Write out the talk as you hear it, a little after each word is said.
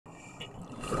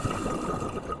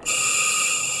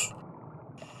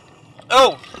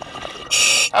Oh!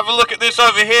 Have a look at this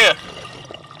over here.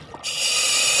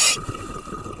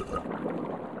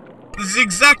 This is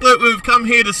exactly what we've come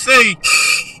here to see.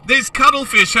 These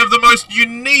cuttlefish have the most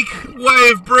unique way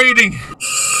of breeding.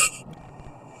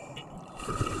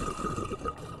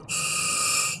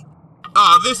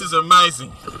 Ah, this is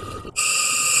amazing.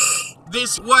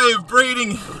 This way of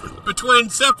breeding between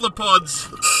cephalopods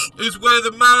is where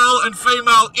the male and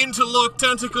female interlock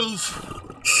tentacles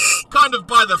kind of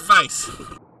by the face.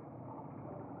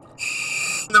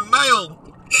 The male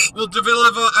will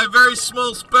deliver a very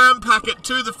small sperm packet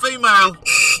to the female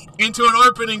into an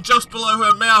opening just below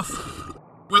her mouth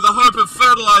with the hope of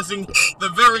fertilizing the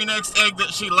very next egg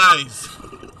that she lays.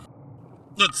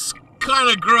 It's kind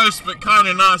of gross but kind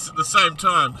of nice at the same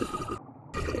time.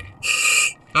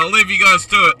 I'll leave you guys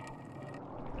to it.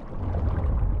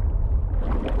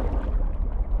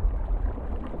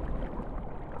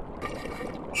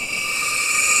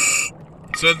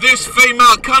 So this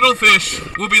female cuttlefish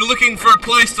will be looking for a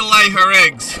place to lay her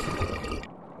eggs.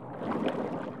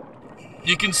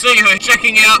 You can see her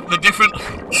checking out the different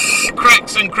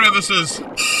cracks and crevices,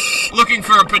 looking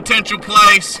for a potential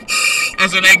place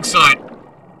as an egg site.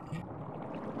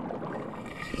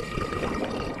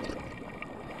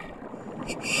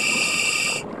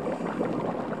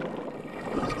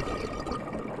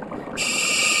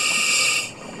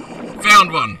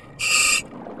 Found one.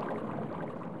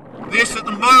 This at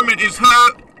the moment is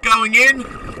her going in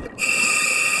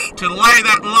to lay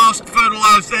that last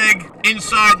fertilized egg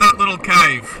inside that little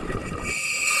cave.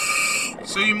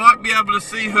 So you might be able to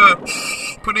see her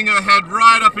putting her head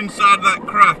right up inside that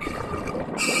crack.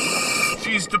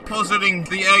 She's depositing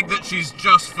the egg that she's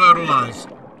just fertilized.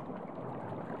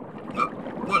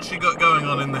 Look, what's she got going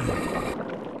on in there?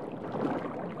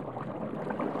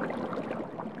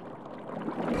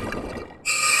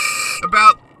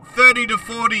 About 30 to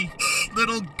 40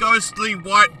 little ghostly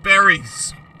white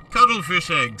berries, cuttlefish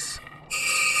eggs.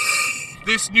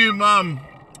 This new mum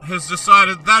has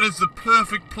decided that is the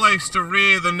perfect place to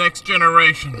rear the next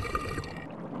generation.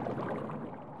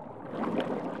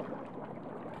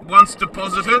 Once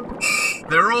deposited,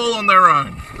 they're all on their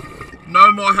own.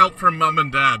 No more help from mum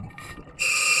and dad.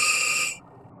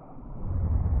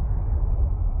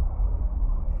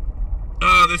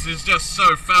 Oh, this is just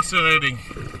so fascinating.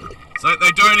 It's like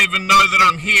they don't even know that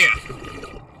I'm here.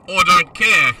 Or don't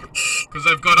care, because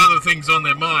they've got other things on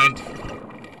their mind.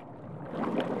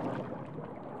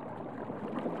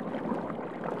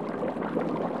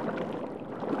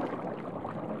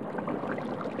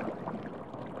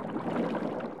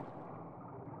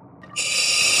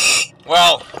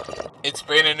 Well, it's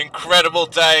been an incredible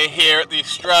day here at the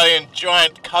Australian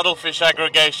Giant Cuttlefish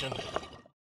Aggregation.